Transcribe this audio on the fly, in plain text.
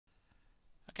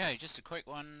Okay, just a quick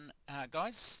one,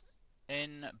 guys.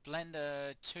 In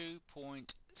Blender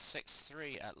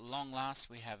 2.63, at long last,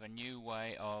 we have a new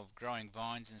way of growing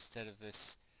vines instead of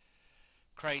this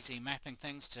crazy mapping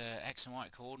things to X and Y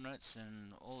coordinates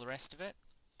and all the rest of it.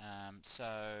 So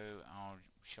I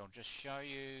shall just show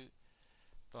you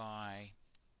by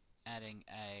adding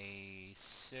a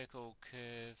circle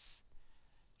curve,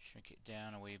 shrink it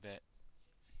down a wee bit,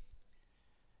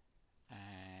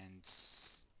 and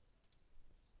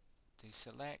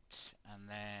deselect, and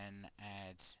then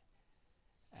add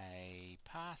a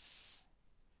path,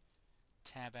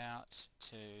 tab out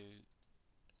to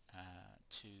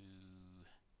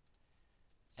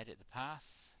edit the path,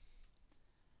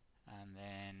 and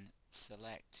then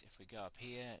select, if we go up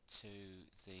here to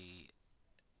the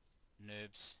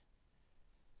NURBS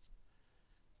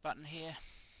button here,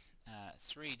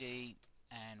 3D,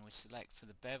 and we select for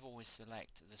the bevel, we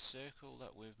select the circle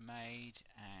that we've made,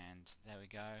 and there we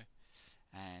go.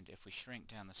 And if we shrink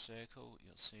down the circle,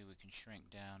 you'll see we can shrink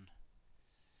down.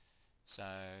 So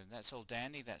that's all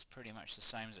dandy. That's pretty much the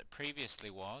same as it previously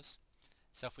was.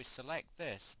 So if we select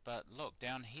this, but look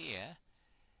down here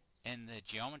in the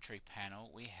geometry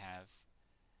panel, we have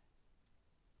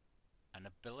an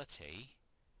ability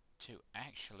to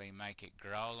actually make it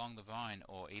grow along the vine,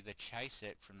 or either chase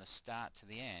it from the start to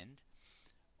the end,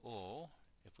 or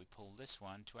if we pull this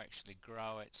one, to actually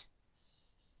grow it,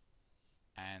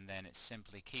 and then it's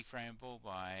simply keyframeable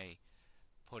by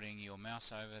putting your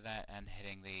mouse over that and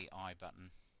hitting the I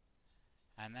button.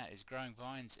 And that is growing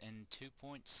vines in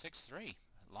 2.63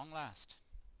 at long last.